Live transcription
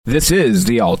This is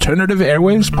the Alternative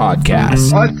Airwaves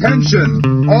Podcast.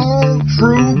 Attention, all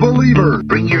true believers.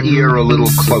 Bring your ear a little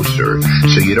closer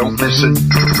so you don't miss a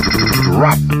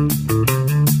drop.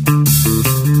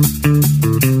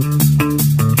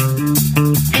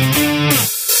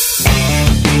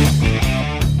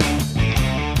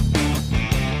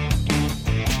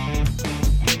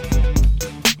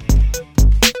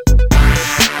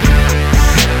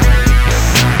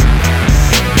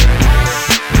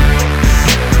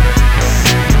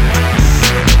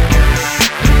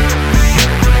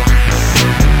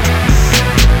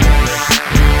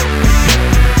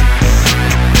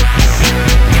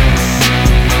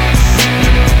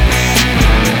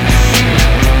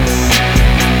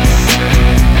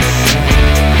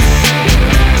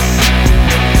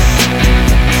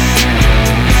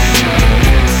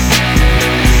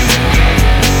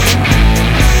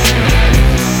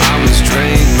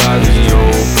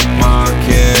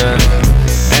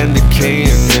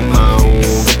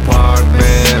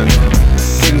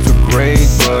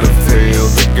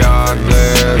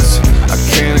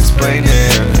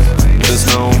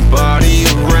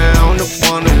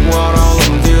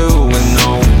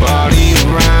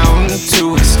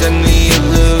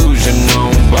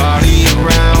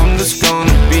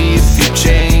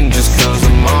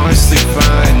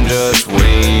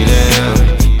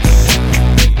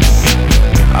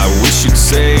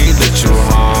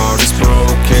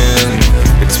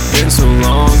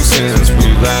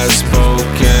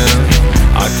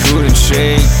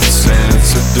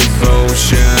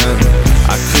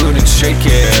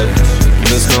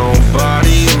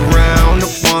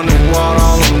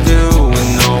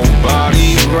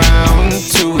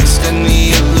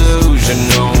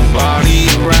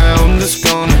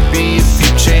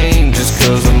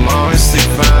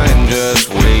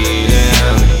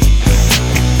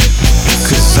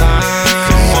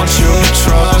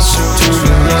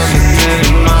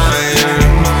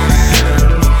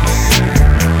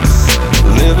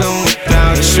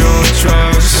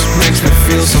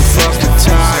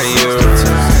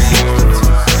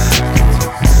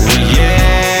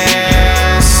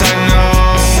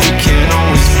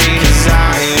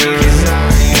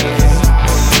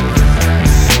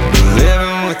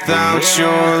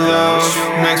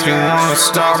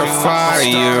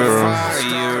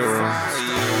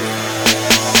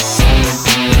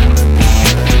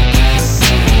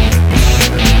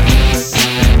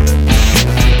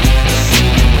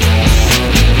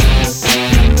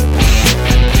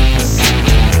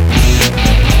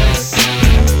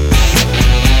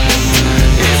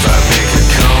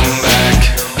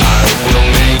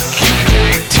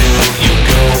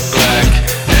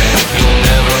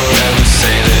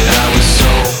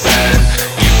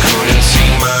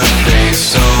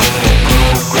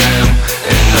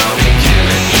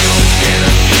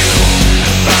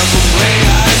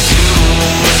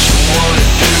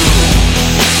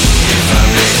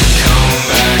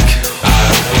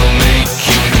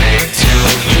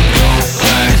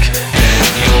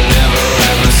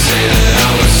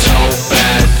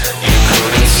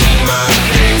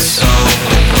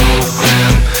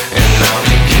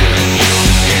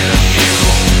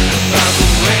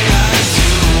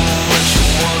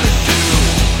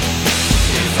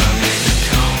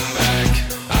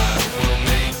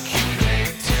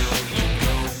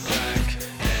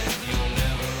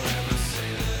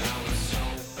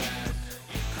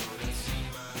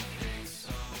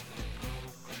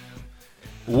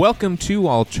 Welcome to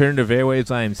Alternative Airwaves.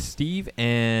 I am Steve,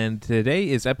 and today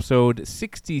is episode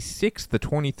 66, the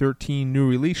 2013 new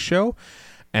release show.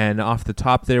 And off the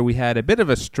top there, we had a bit of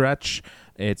a stretch.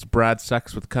 It's Brad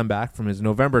Sucks with Comeback from his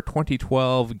November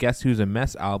 2012 Guess Who's a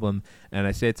Mess album. And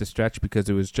I say it's a stretch because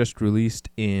it was just released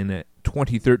in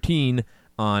 2013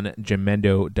 on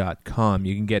Jamendo.com.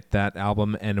 You can get that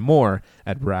album and more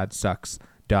at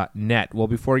bradsucks.net. Well,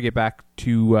 before we get back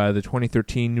to the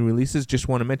 2013 new releases, just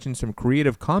want to mention some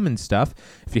Creative Commons stuff.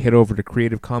 If you head over to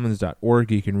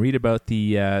creativecommons.org, you can read about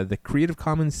the Creative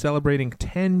Commons celebrating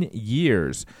 10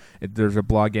 years. There's a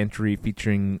blog entry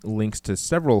featuring links to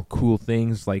several cool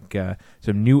things like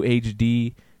some new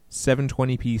HD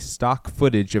 720p stock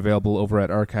footage available over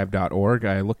at archive.org.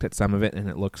 I looked at some of it and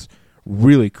it looks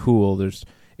really cool.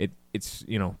 It's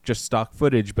just stock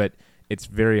footage, but it's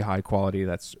very high quality.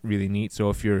 That's really neat. So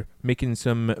if you're making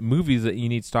some movies that you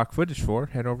need stock footage for,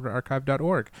 head over to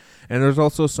archive.org. And there's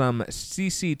also some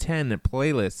CC10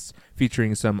 playlists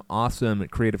featuring some awesome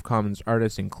Creative Commons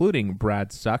artists, including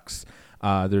Brad Sucks.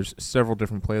 There's several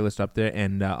different playlists up there,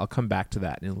 and I'll come back to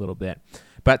that in a little bit.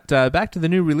 But back to the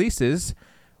new releases.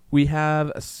 We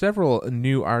have several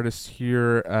new artists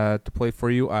here to play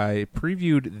for you. I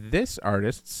previewed this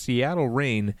artist, Seattle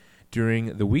Rain,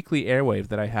 during the weekly airwave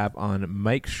that I have on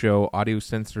Mike's show, Audio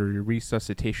Sensory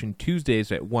Resuscitation,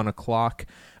 Tuesdays at 1 o'clock.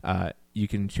 You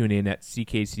can tune in at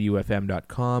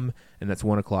ckcufm.com, and that's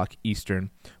 1 o'clock Eastern.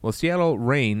 Well, Seattle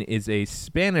Rain is a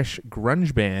Spanish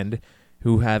grunge band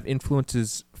who have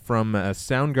influences from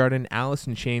Soundgarden, Alice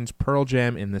in Chains, Pearl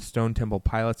Jam, and the Stone Temple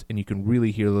Pilots, and you can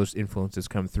really hear those influences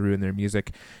come through in their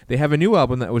music. They have a new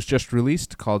album that was just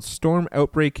released called Storm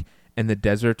Outbreak and the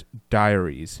Desert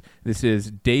Diaries. This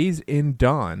is Days in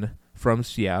Dawn from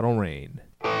Seattle Rain.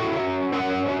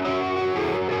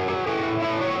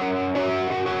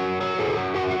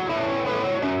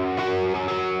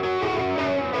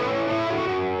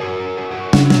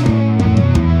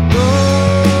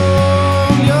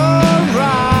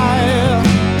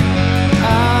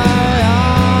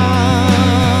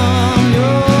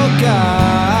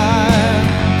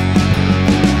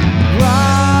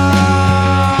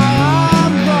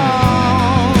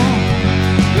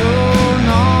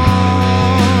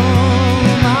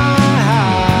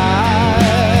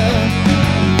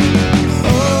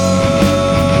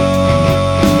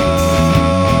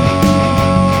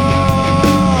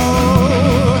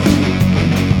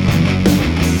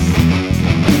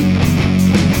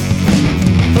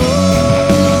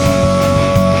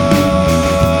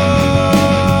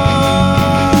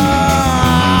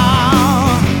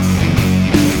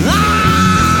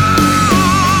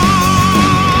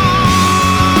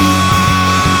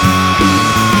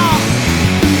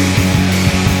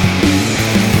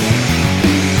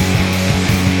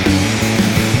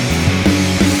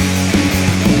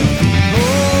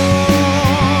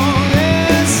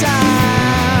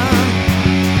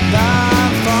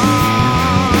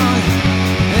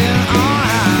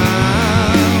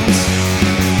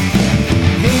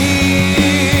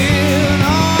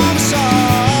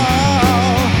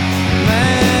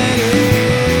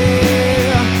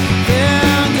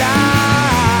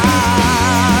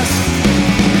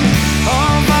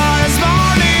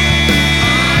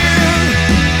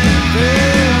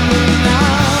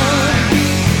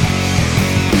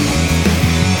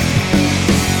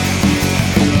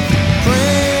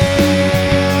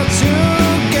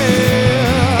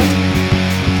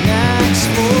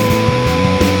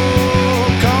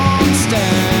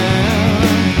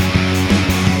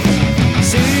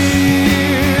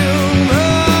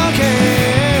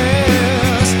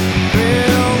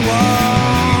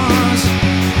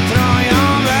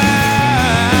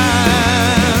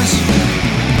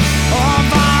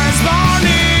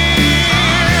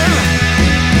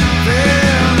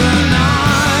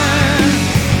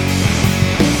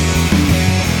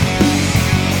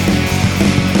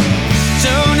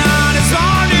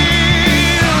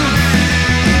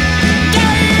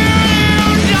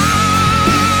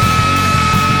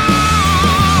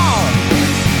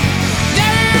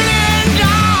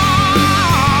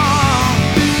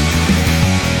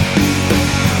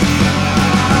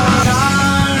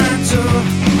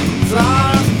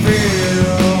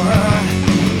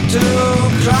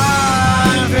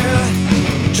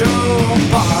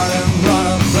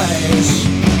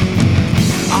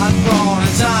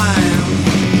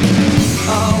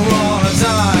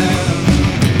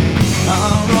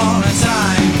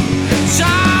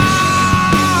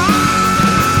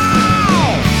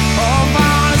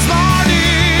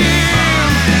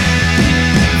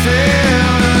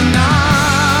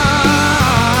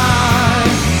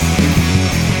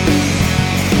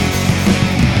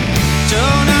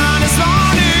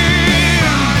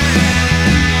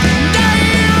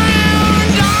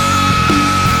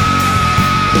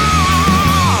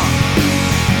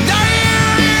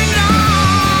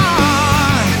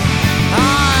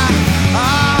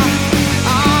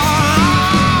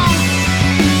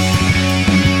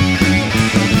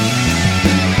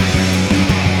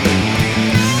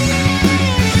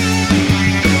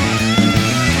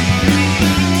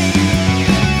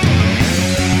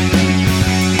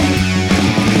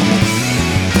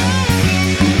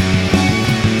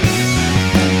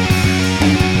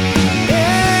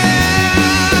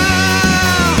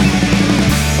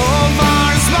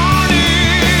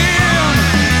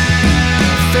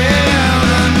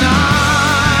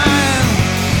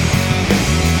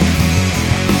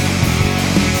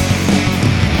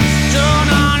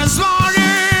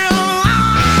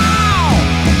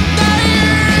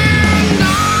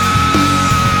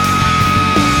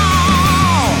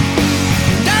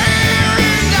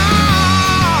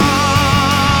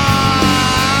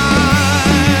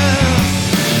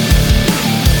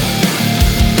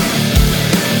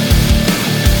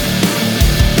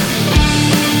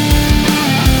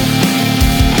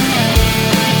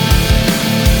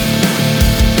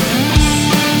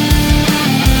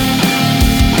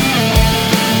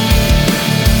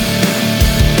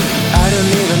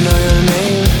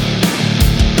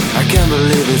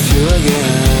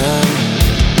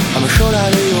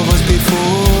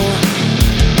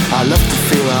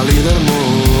 little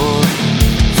more.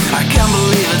 I can't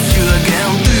believe it's you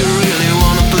again. Do you really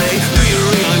wanna play? Do you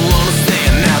really wanna stay?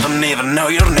 And I don't even know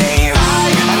your name.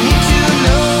 I need you to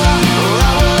know, or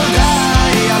I will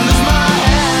die. I lose my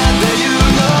head, do you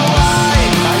know why?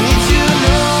 I need you to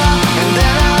know, and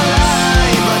then I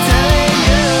lie by telling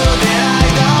you that I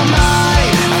don't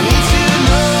mind. I need you to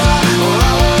know, or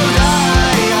I will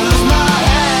die. I lose my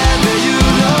head, do you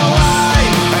know why?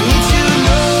 I need you to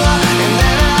know, and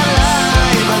then I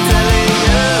lie by telling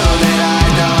you that I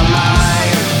don't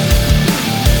mind.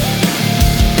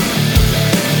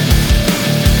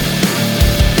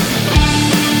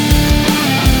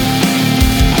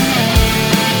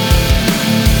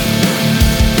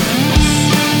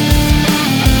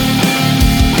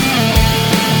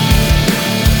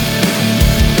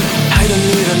 I don't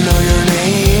even know your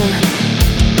name,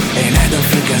 and I don't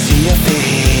think I see your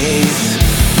face.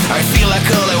 I feel like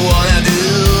all I wanna do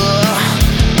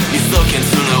is talking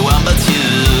to no one but you.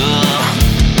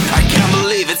 I can't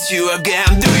believe it's you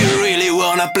again. Do you really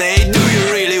wanna play? Do you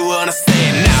really wanna stay?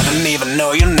 And I don't even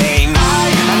know your name.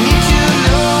 I need you to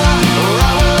know, or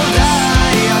I will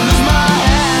die. I lose my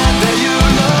head, do you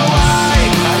know why?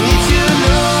 I need you to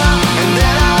know, and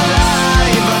then I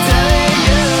lie by telling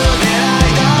you that I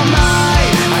don't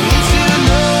mind. I need you to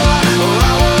know, or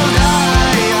I will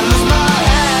die. I lose my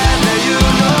head, do you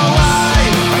know why?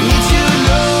 I need you to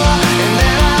know, and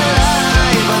then I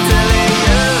lie by telling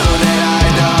you that I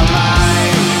don't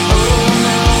mind. Oh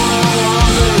no, I'm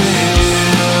wondering.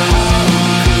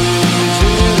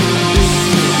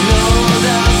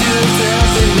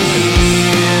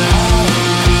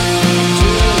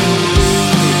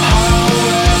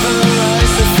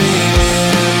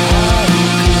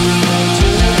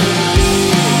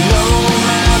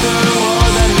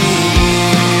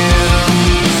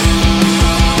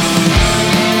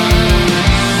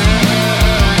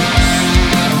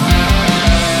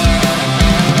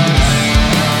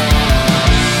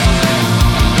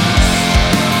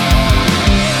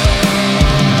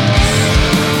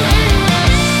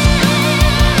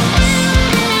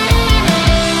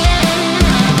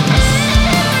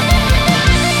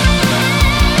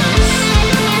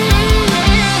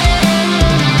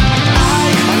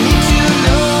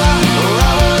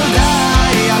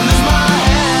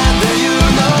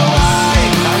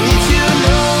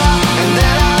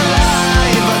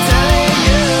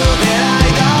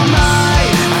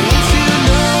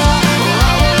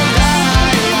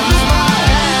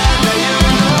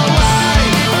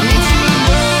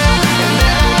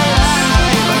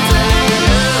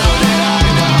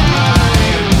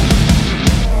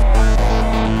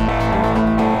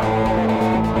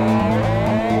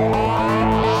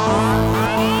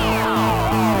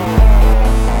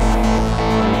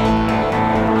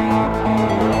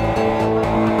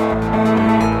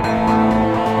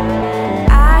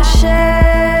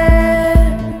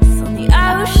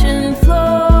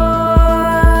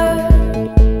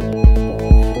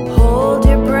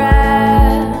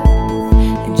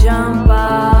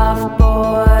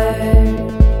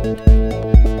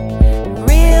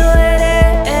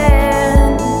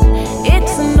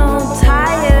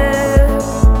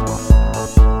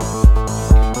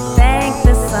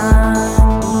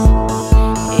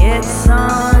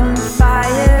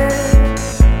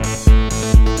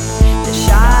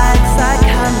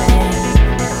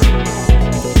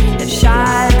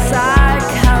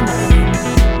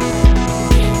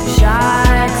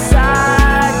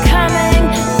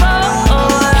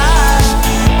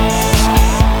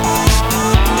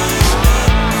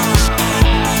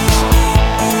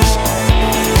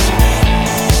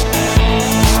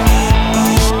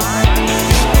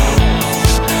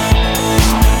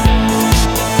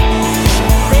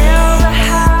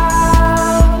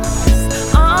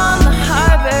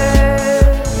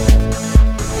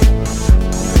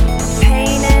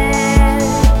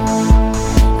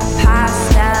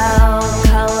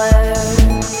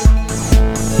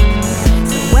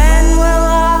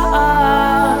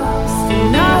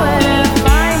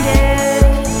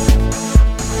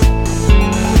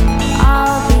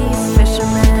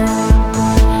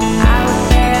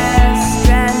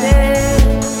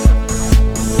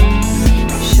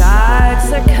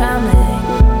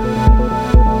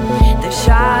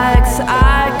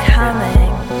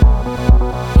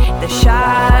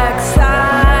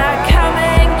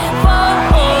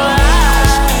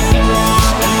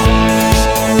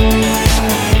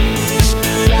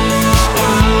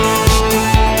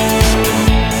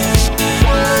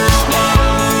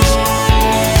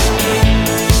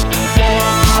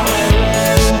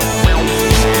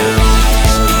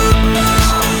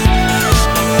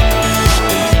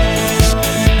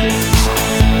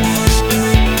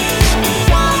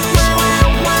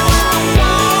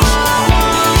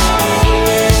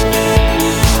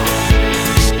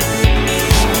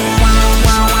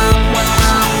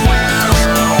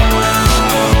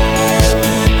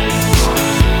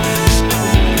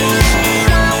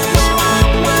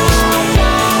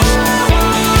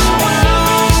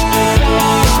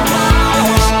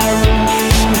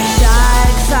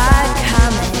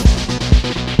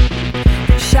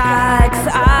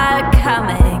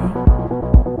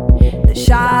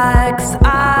 sharks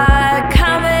are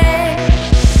coming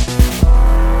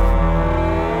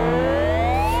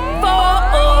for us.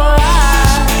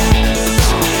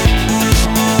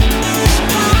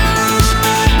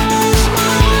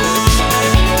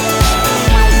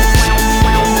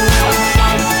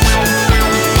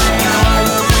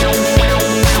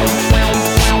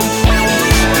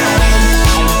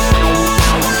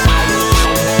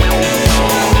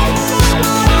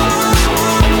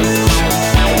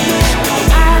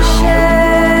 Ashes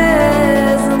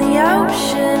on the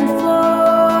ocean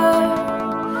floor.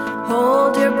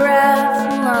 Hold your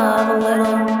breath and love a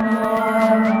little more.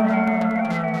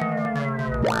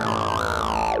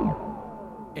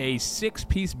 A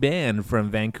 6-piece band from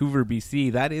Vancouver,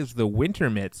 BC. That is the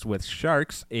Wintermits with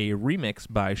Sharks, a remix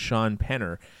by Sean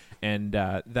Penner. And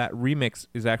that remix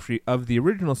is actually of the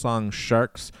original song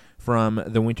Sharks from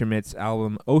the Wintermits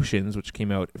album Oceans, which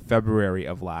came out February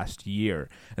of last year.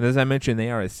 And as I mentioned,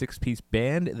 they are a 6-piece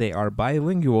band. They are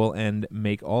bilingual and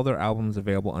make all their albums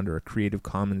available under a Creative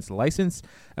Commons license,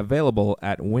 available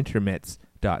at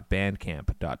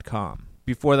wintermits.bandcamp.com.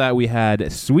 Before that, we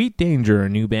had Sweet Danger, a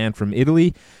new band from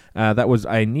Italy. That was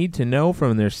I Need to Know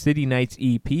from their City Nights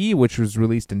EP, which was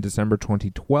released in December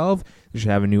 2012. They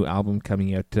should have a new album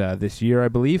coming out this year, I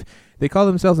believe. They call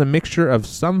themselves a mixture of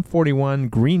Sum 41,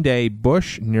 Green Day,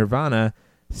 Bush, Nirvana,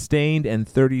 Stained, and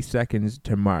 30 Seconds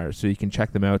to Mars. So you can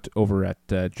check them out over at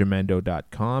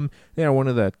Jamendo.com. They are one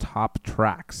of the top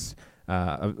tracks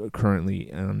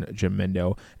currently on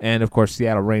Jamendo. And, of course,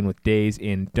 Seattle Rain with Days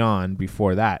in Dawn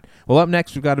before that. Well, up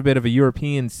next, we've got a bit of a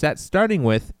European set, starting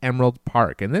with Emerald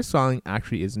Park. And this song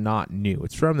actually is not new.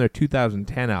 It's from their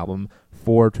 2010 album,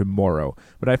 For Tomorrow.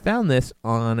 But I found this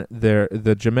on the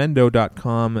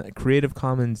Jamendo.com Creative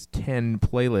Commons 10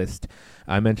 playlist.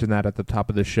 I mentioned that at the top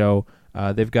of the show.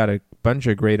 They've got a bunch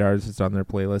of great artists on their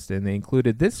playlist, and they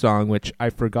included this song, which I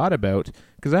forgot about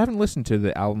because I haven't listened to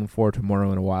the album For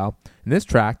Tomorrow in a while. And this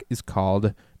track is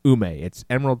called Ume. It's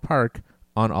Emerald Park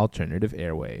on Alternative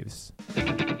Airwaves.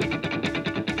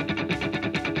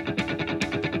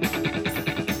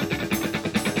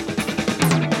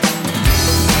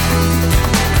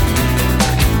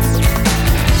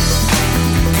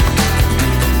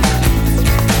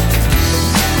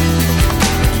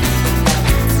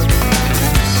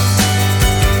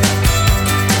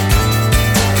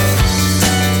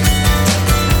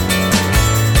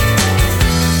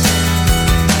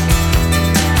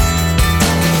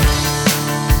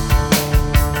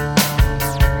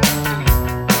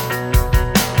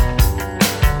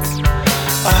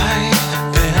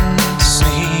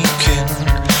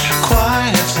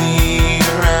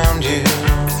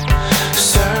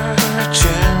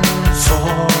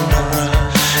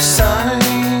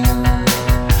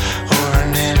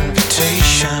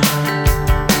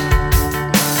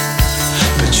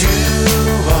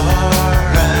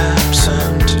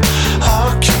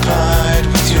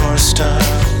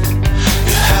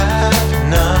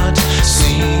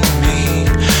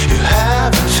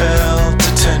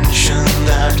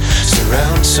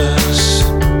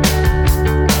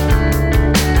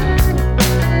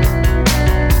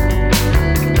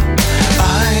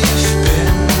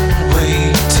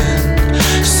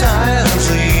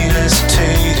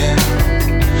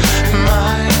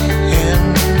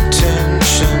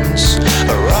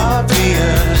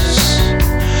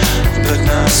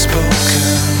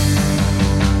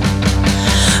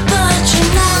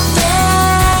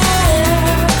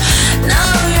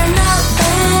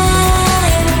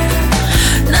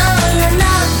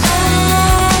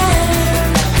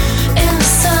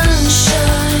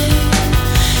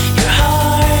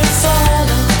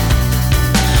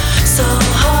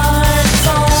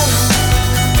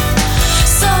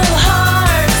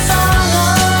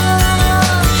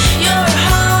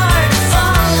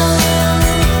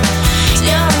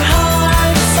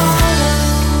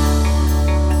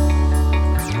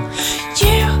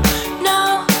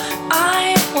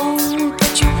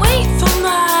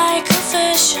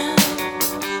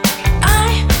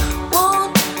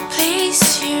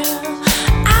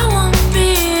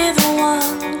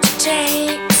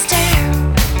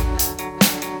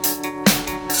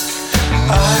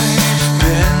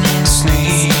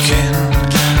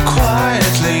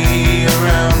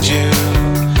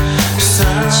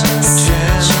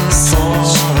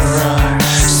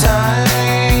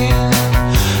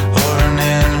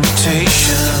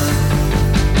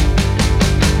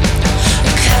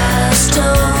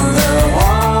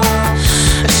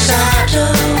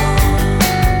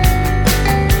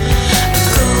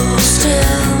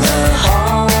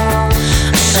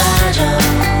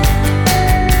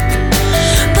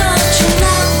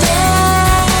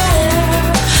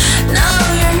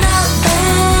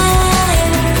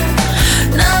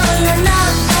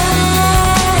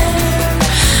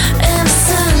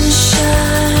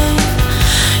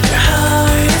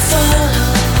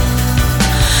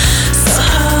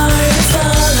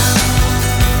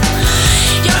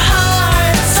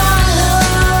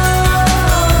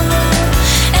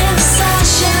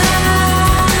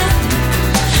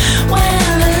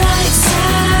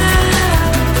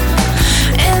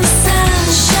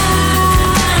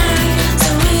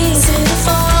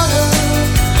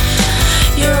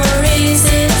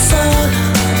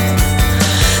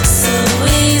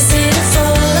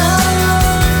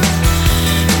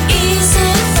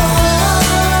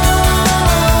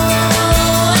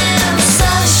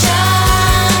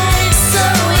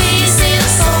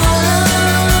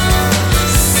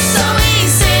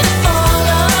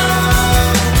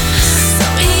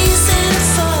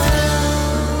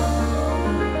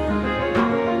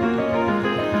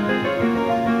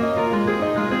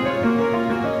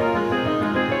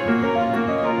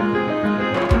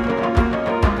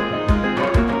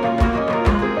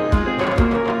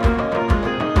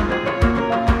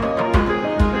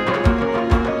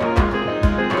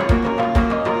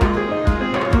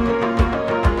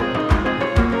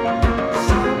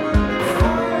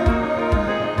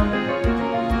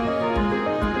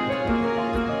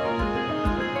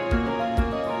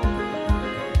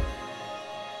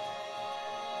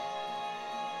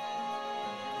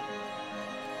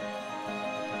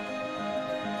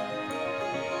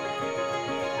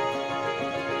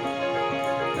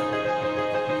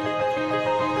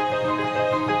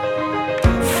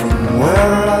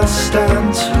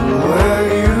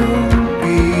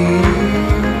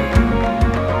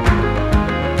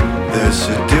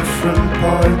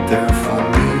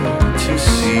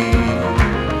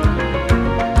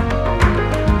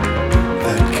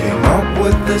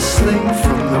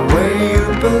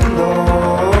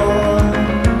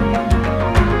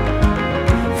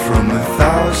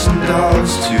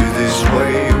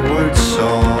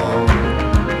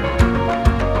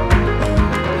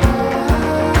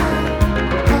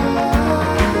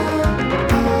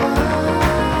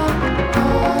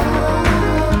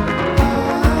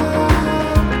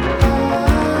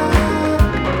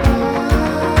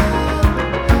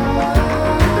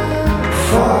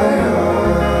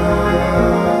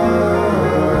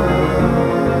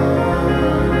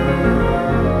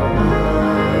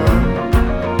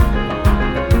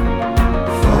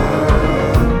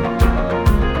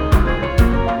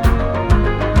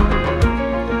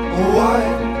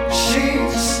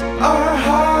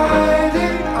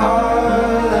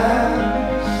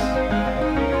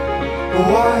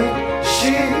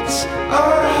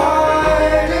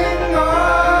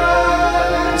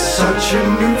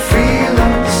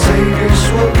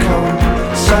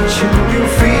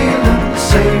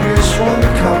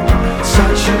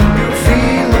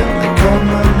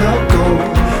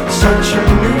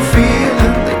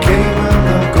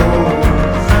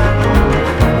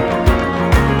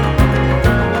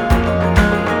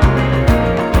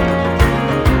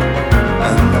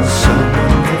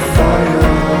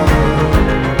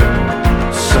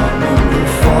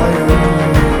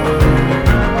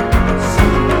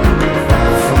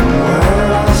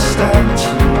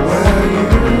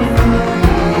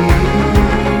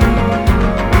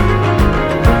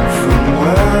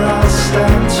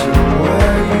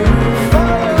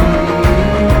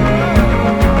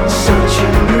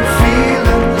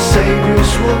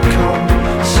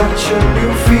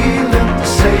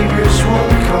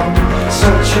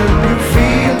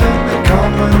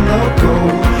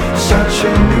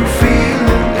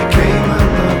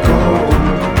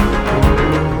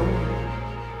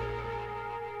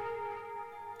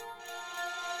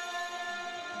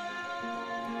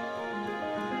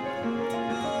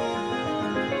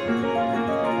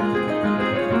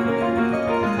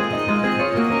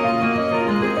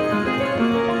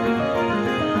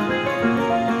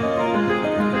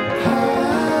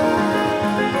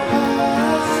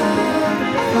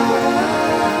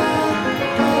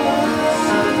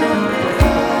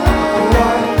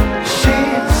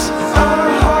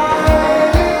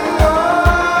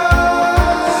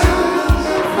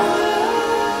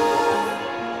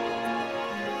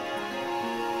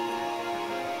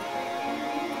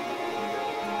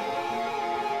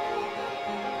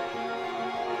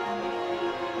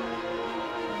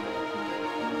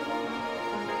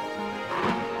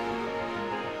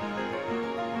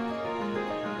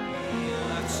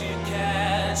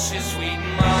 such a sweet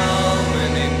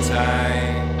moment in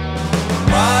time.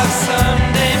 Walk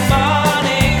Sunday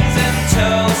mornings and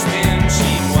toast in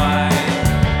cheap wine.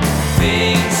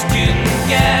 Things couldn't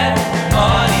get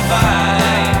more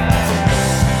divine.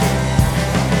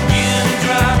 You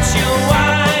dropped your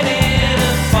wine in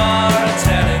a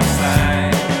foretelling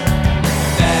sign.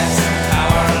 That's how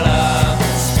our love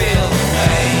spilled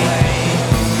away.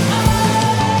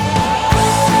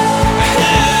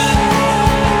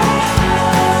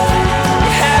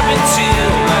 What happened to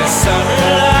my summer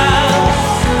love?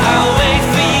 I'll wait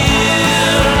for you.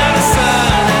 Now the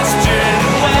sun has turned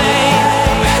away.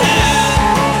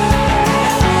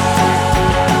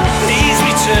 Please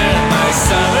return my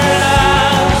summer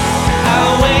love.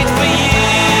 I'll wait for you.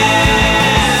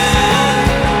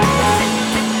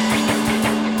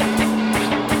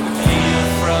 View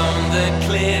from the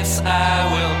cliffs I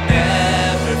will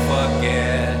never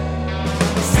forget.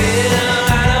 Still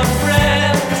out of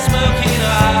breath, smoking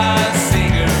our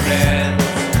cigarettes.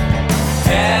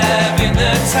 Having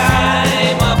the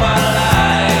time of our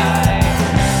life.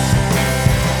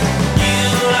 You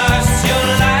lost your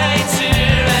lighter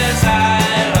as I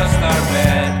lost our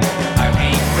bed. I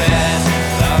regret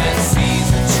loving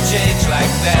seasons change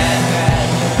like that.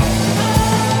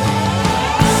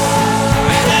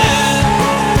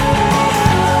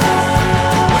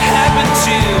 What happened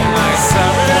to my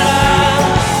summer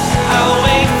love? I'll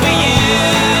wait for you.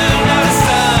 Now the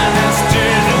sun has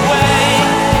turned away.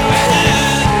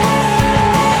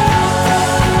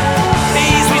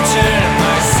 Please return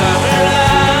my summer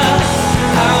love.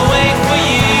 I'll wait for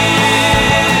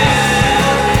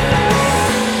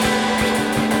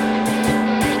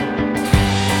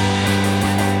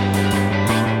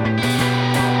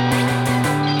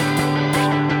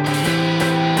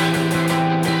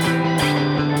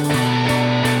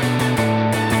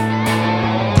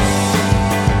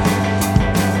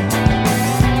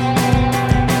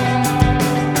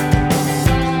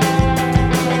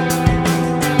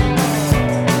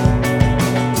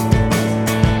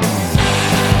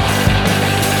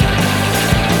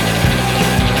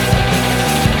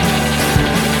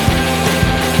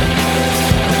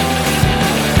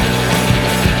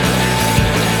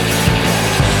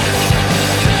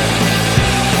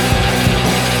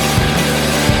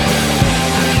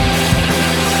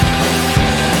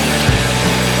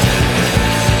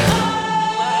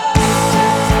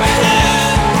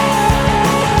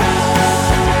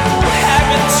What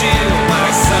happened to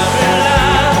my summer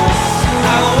love?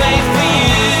 I'll wait for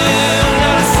you.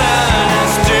 Now the sun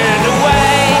has turned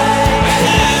away.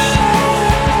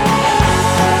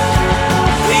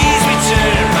 Please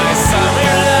return my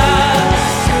summer love.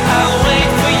 I'll wait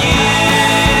for you.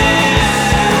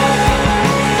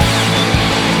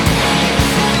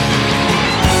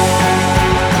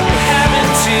 What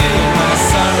happened to my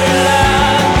summer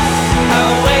love?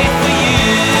 I'll wait for you.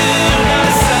 Now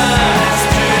the sun has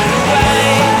turned away.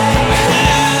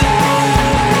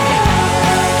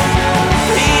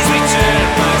 Please return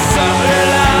my summer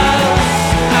love.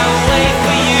 I'll wait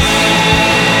for you.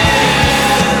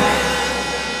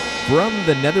 From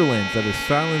the Netherlands, that is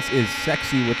Silence is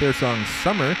Sexy with their song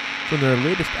Summer from their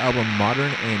latest album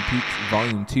Modern Antiques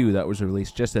Volume 2 that was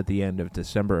released just at the end of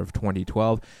December of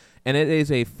 2012. And it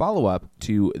is a follow-up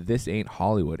to This Ain't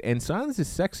Hollywood. And Silence is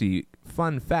Sexy,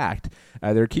 fun fact,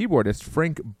 their keyboardist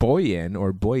Frank Boyen,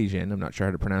 or Boygen, I'm not sure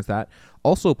how to pronounce that,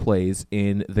 also plays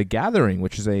in The Gathering,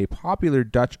 which is a popular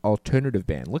Dutch alternative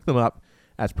band. Look them up.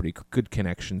 That's pretty good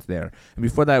connections there. And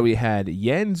before that, we had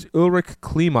Jens Ulrich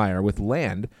Kleemeyer with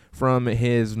Land from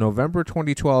his November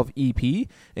 2012 EP.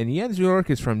 And Jens Ulrich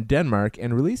is from Denmark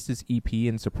and released his EP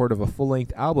in support of a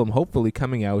full-length album, hopefully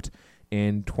coming out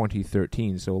in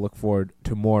 2013. So we'll look forward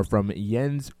to more from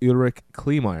Jens Ulrich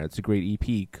Kleemeyer. It's a great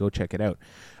EP. Go check it out.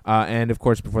 And, of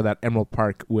course, before that, Emerald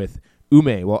Park with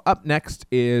Ume. Well, up next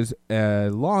is a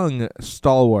long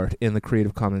stalwart in the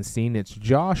Creative Commons scene. It's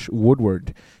Josh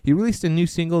Woodward. He released a new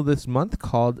single this month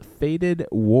called Faded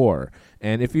War.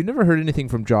 And if you've never heard anything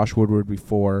from Josh Woodward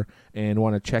before and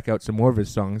want to check out some more of his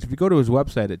songs, if you go to his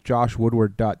website at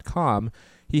joshwoodward.com,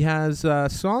 he has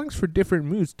songs for different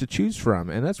moods to choose from,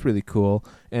 and that's really cool.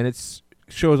 And it's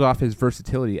shows off his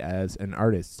versatility as an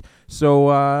artist.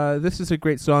 So this is a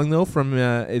great song, though.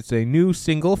 It's a new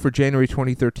single for January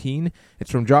 2013.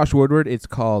 It's from Josh Woodward. It's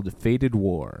called Faded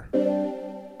War.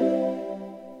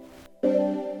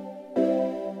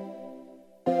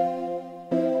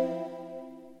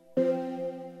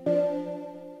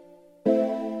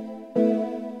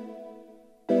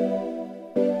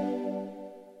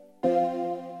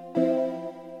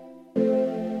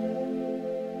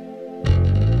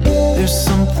 There's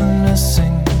something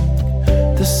missing.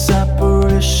 The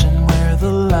separation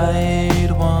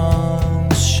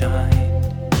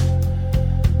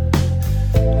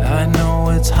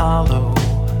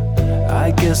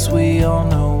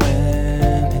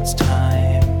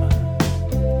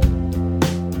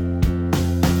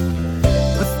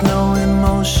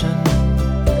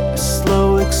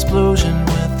explosion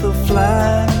with a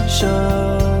flash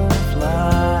of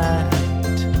light.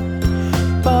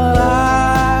 But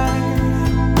I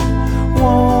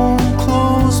won't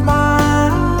close my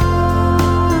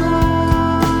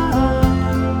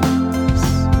eyes.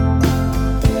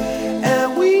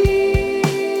 And we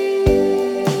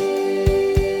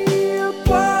are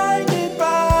blinded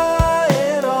by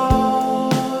it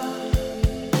all.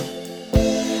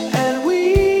 And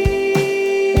we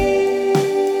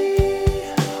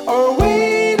are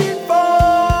waiting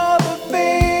for the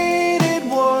fated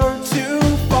word to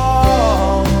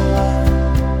fall.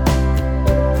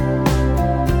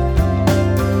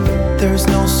 There's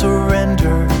no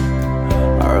surrender.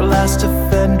 Our last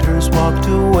offenders walked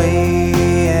away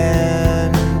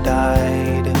and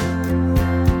died.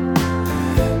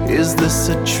 Is this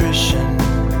attrition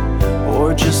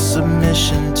or just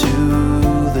submission to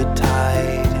the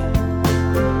tide?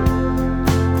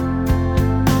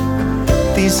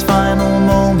 These final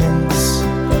moments,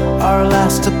 our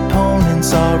last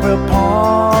opponents are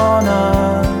upon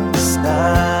us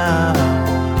now.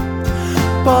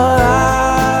 But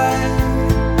I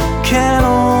can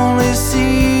only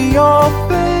see your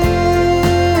face.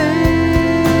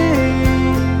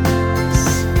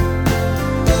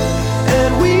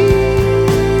 And we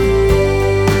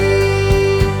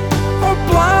are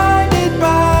blinded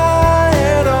by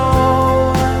it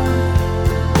all.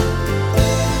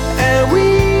 And we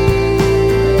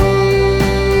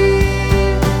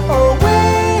are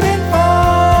waiting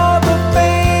for the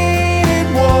fated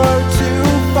word to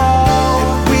fall.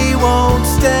 If we won't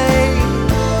stay,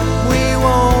 we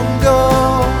won't go.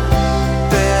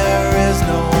 There is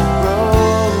no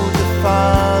road to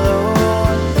follow.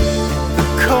 The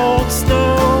cold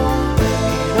snow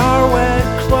in our wet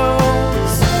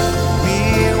clothes, we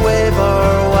wave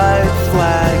our white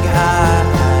flag high.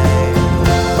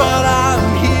 But I'm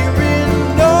hearing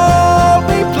no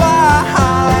reply.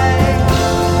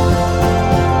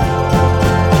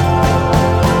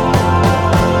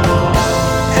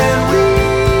 And we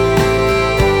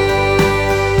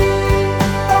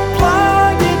are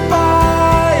blinded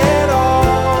by it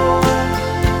all.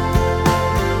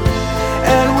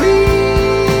 And we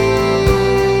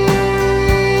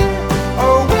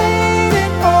are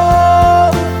waiting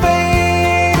for the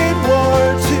fated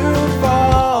word to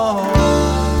fall.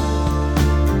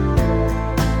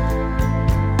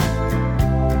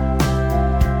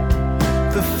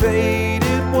 The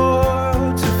fated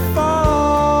word to fall.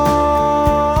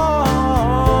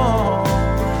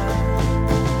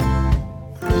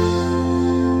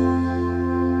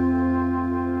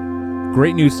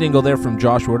 Great new single there from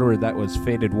Josh Woodward. That was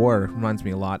Faded War. Reminds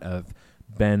me a lot of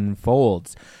Ben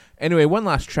Folds. Anyway, one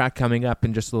last track coming up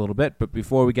in just a little bit, but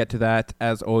before we get to that,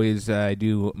 as always, I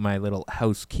do my little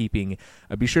housekeeping.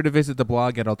 Be sure to visit the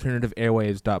blog at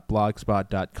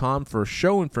alternativeairwaves.blogspot.com for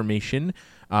show information,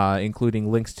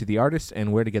 including links to the artists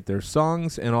and where to get their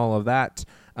songs and all of that.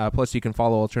 Plus, you can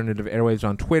follow Alternative Airwaves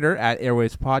on Twitter at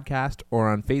Airwaves Podcast or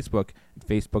on Facebook,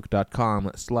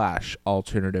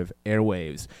 facebook.com/Alternative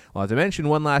Airwaves. Well, as I mentioned,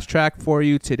 one last track for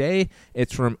you today.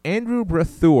 It's from Andrew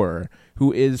Brathur,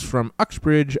 who is from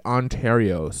Uxbridge,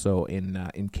 Ontario, so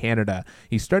in Canada.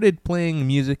 He started playing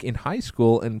music in high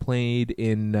school and played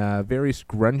in various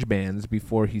grunge bands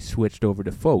before he switched over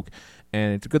to folk.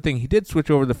 And it's a good thing he did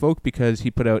switch over to folk because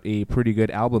he put out a pretty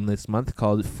good album this month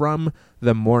called From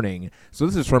the Morning. So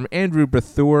this is from Andrew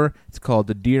Brathur. It's called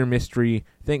The Dear Mystery.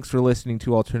 Thanks for listening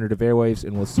to Alternative Airwaves,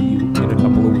 and we'll see you in a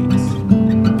couple of weeks.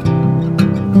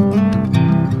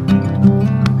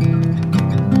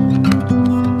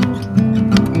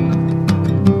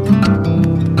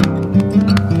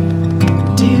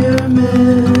 Dear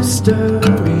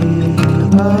mystery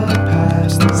up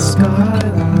past the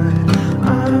skyline,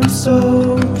 I'm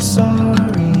so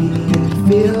sorry. It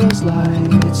feels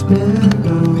like it's been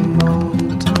a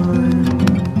long time.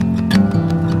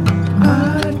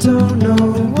 I don't know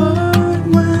what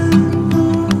went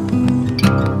wrong.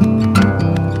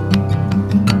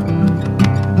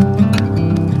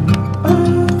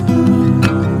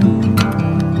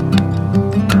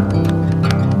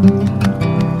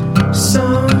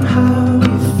 Somehow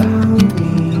you found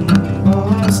me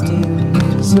lost in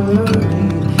misery.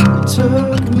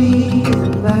 Took me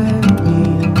and let me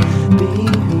be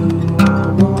who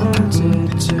I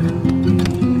wanted to be.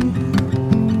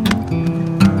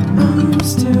 I'm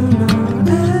still not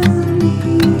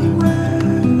anywhere.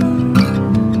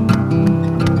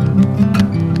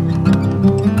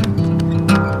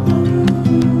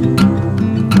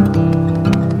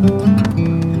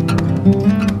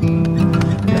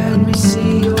 Let me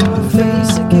see your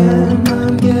face again.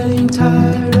 I'm getting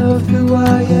tired of who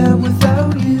I am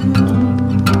without you.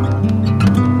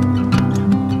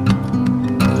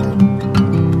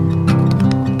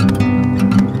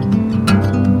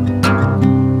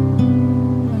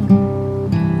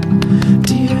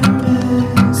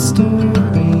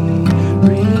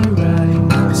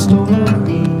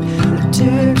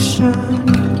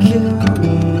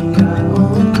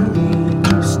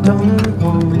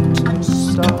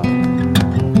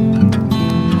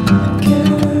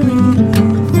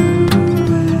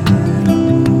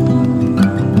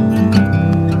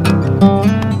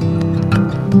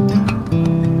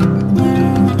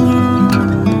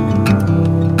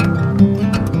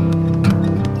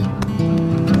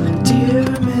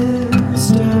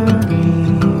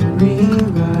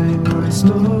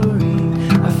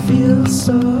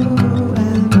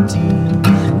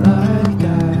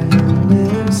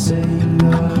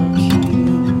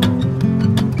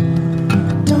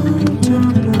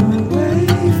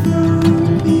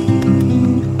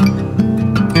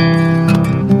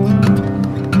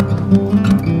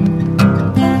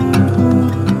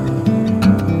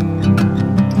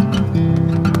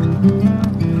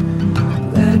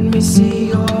 see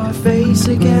your face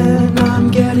again.